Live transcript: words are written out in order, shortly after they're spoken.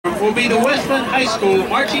will be the Westland High School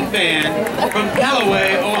Marching Band from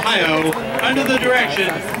Callaway, Ohio, under the direction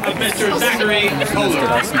of Mr. Zachary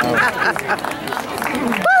Kohler.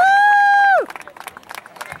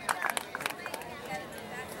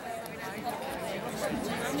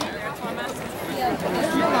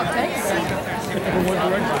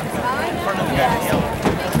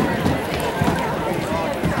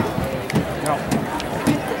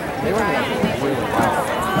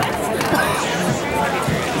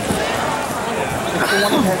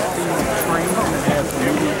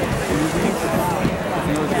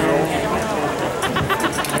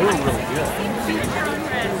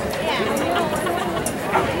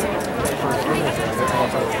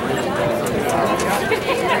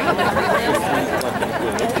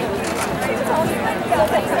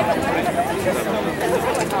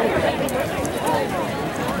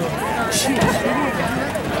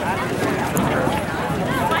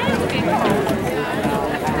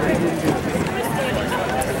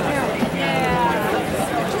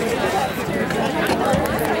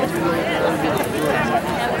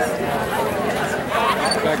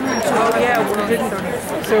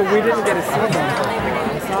 So we didn't get a see them.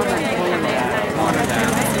 I saw them pulling one of them.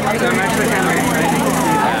 So I'm actually kind of excited to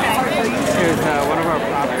see that. It was one of our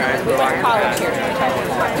prop guys walking past.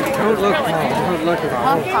 Don't look, don't look at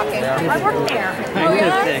all. I worked there. Oh,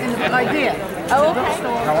 yeah? I did. Oh, okay.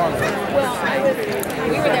 How long ago? Well,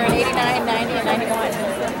 we were there in 89, 90, and 91.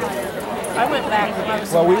 I went back.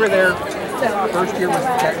 Well, we were there. First year was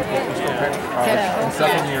technical, it was still technical college. And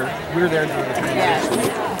second year, we were there during the 3 years.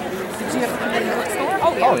 Did you ever come in the bookstore?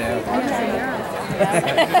 Oh, yeah.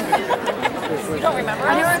 You don't remember I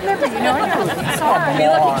us? don't remember. You know, I know. Sorry. We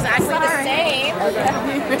look exactly the same.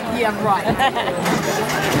 Yeah, right.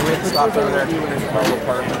 We had stopped over there to his mobile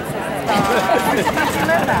apartment.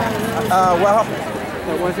 Well,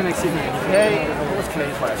 That wasn't, excuse me. Kay, what was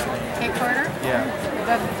Kay's last name? Kay Carter? Yeah.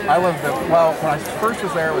 I lived there, well, when I first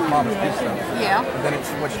was there with Mama's Pizza. Yeah. And then it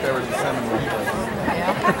switched over to the Cinnamon place.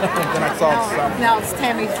 Yeah. Then I saw some. Now it's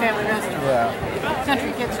Tammy's Family Restaurant. Yeah.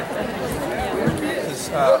 Country Kitchen.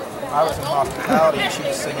 I was in hospitality and she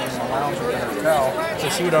was singing in the lounge at the hotel. So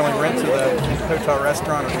she would only rent to the hotel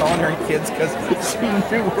restaurant or culinary kids because she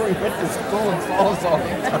knew where we went to school and saw us all the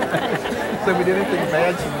time. So if we did anything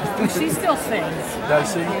bad, She still sings.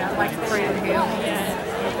 does she? Yeah, like Fred Hill.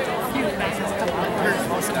 Few bands come on her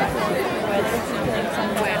stuff.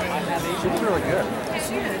 Some wedding. She's really good.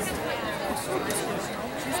 She is.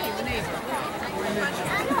 She's unique.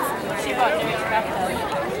 She bought new stuff though.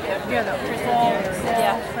 Yeah, the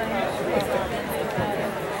Yeah.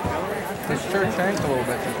 This church changed a little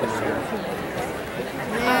bit since we were here.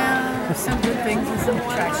 Yeah, some good things and some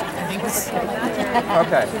trash things.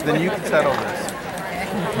 Okay, then you can settle this.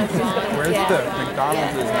 Where's the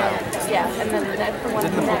McDonald's is now? Yeah, and then that's the one.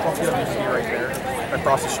 Didn't the football field used to be right there?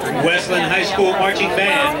 Across the street? Westland High School Marching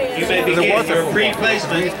Band, you may begin your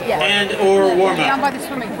pre-placement and or Down warm-up. by the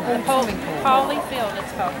swimming pool. Holly Field,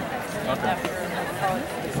 it's called. Okay.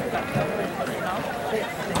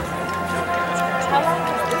 How long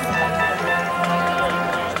is this?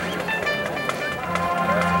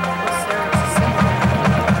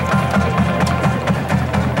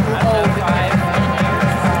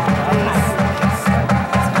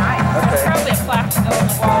 There's probably a plaque to go on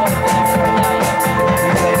the wall.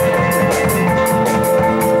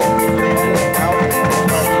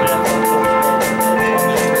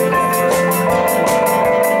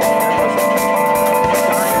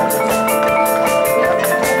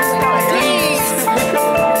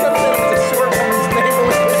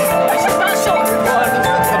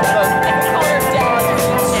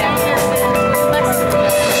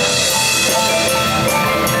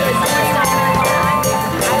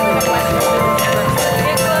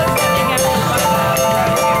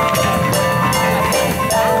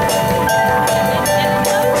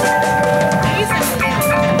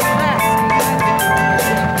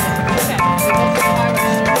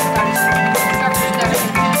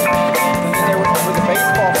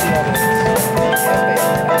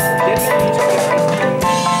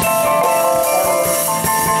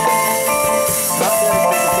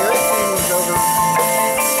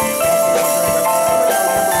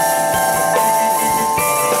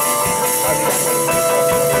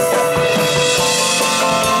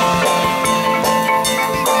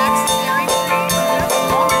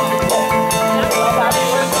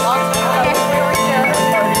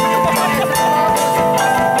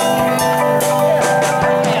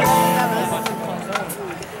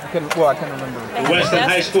 Well, I can remember. The Westland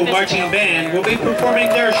High School Marching Band will be performing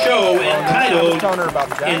their show entitled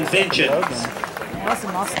Inventions. That's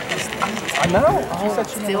the most I know. She said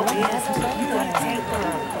she still never is. You got to take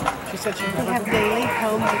her. said she We never. have daily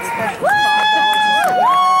home with special $5.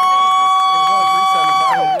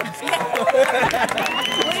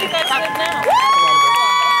 What are you guys doing now?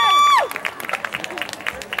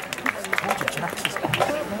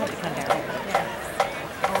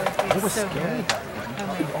 It was scary.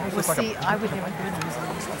 Well, see, I would never go in there because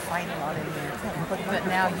I used to fight a lot in there. But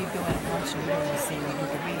now you go in once you really see what you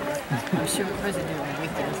can read. I'm sure it was doing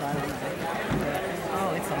weekends on it.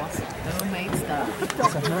 Oh, it's awesome. The homemade stuff. So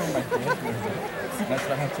I remember my dad doing that. That's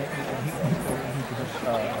what I had to take. He goes,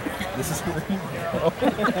 this is where you go.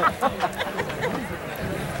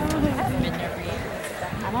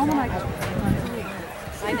 I'm on my times a week.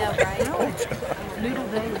 I know, right? Noodle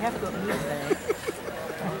day, we have to go to noodle day.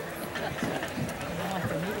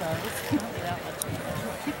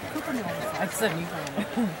 I've said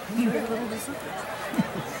you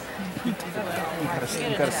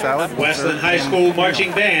got a salad. Westland High School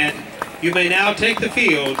Marching Band, you may now take the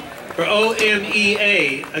field for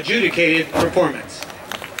OMEA adjudicated performance.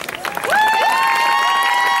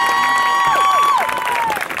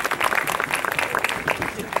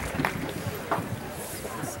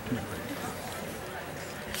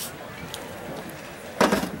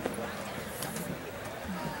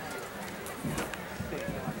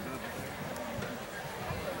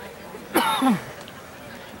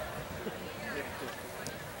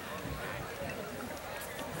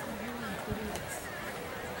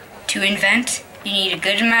 To invent, you need a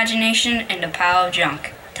good imagination and a pile of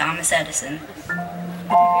junk. Thomas Edison.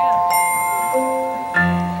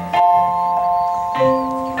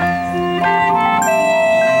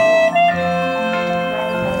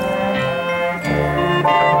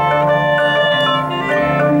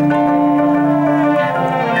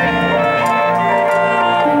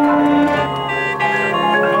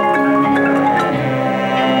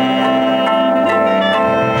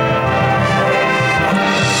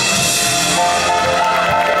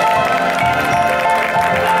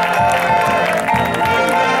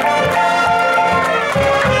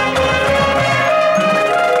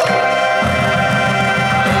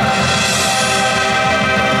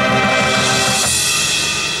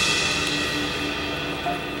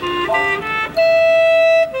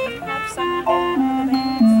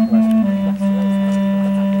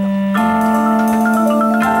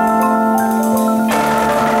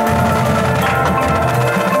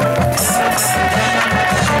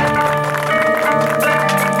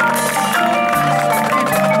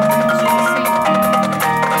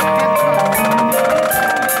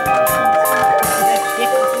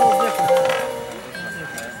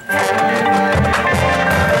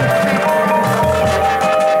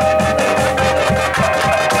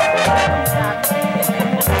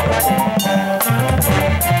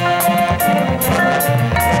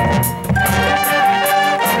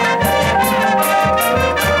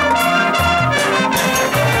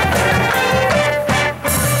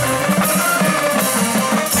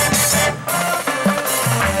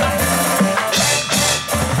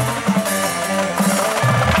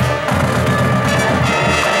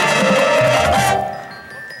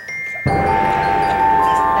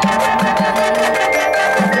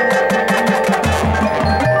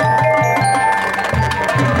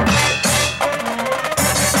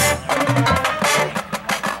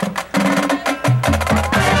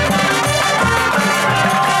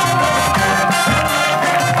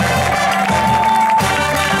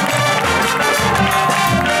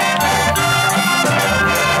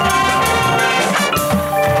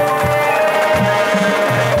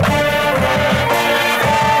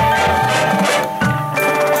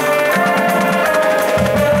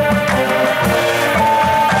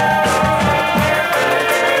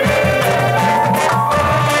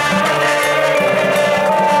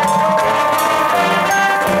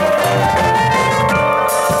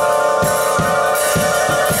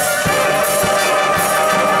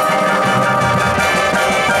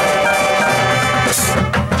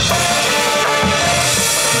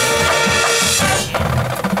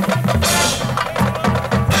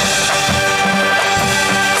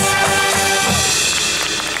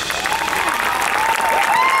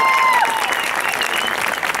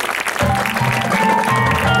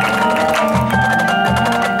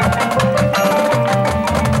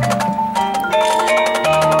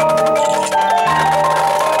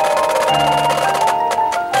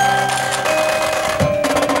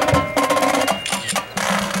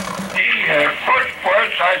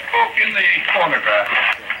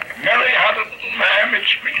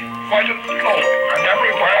 quite a slope, and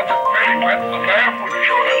everywhere that Mary went, the lamb was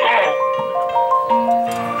sure to go.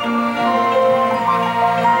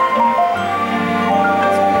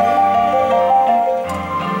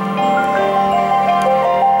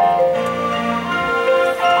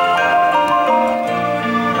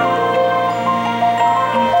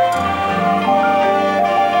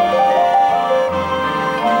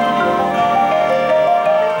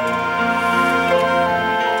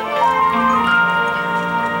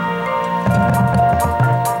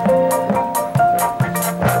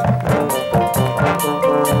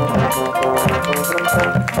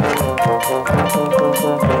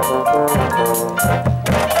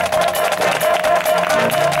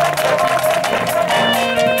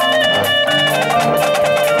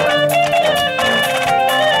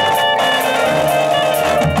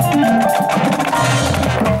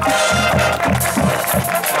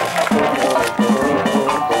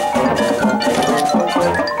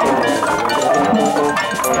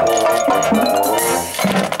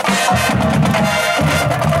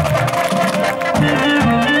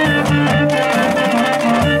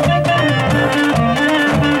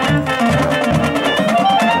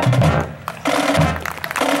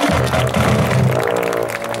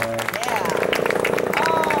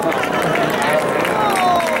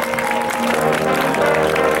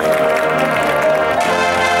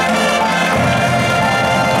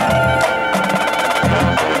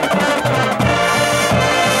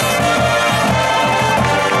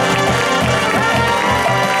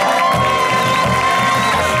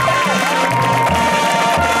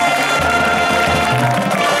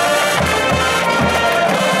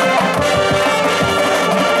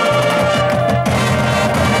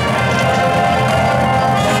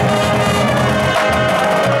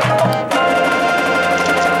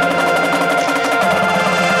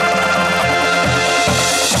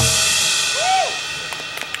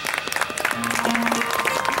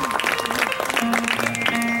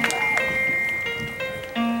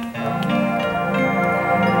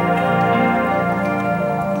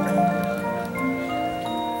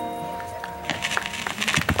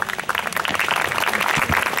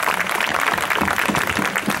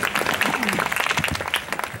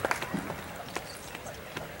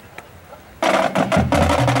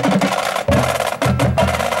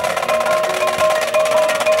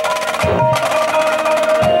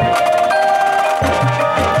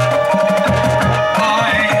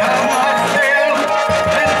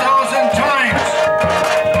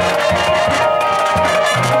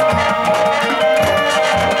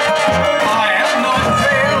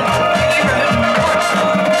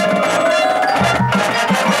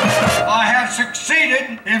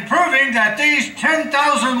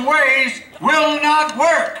 will not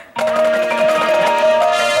work.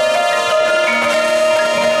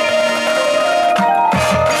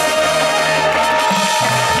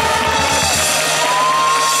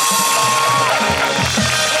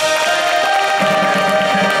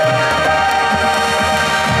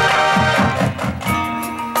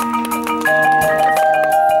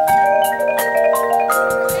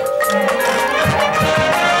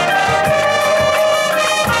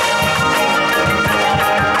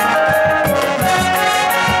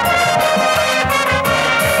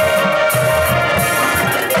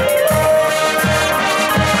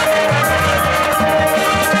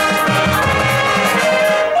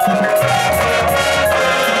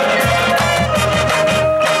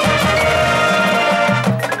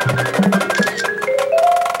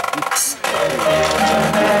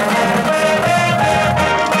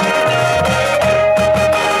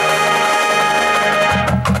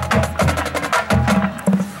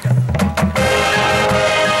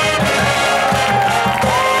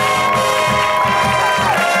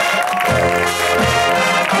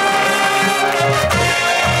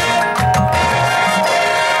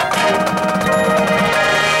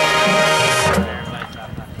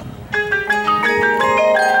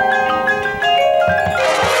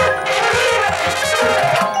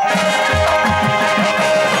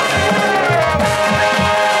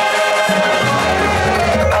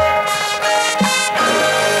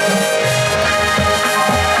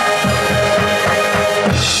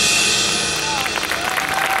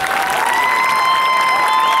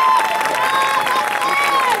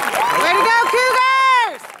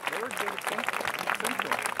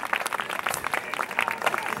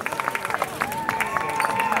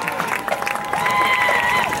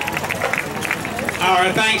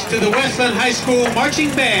 Our thanks to the Westland High School Marching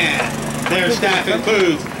Band. Their staff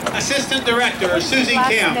includes Assistant Director Susie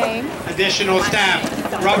Kemp, additional staff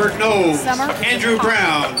Robert Knowles, Andrew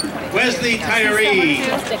Brown, Wesley Tyree,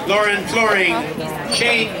 Lauren Floring,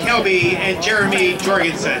 Shane Kelby, and Jeremy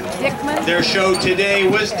Jorgensen. Their show today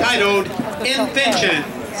was titled Inventions.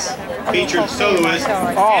 Featured soloists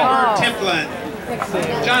Amber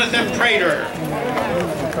Templin, Jonathan Prater,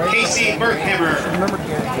 Casey Berkhammer,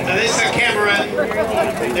 Alyssa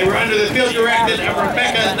Cameron. They were under the field direction of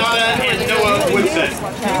Rebecca Nada and Noah Woodson.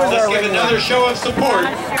 Let's give another show of support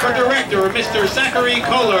for Director Mr. Zachary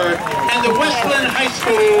Kohler and the Westland High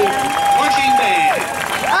School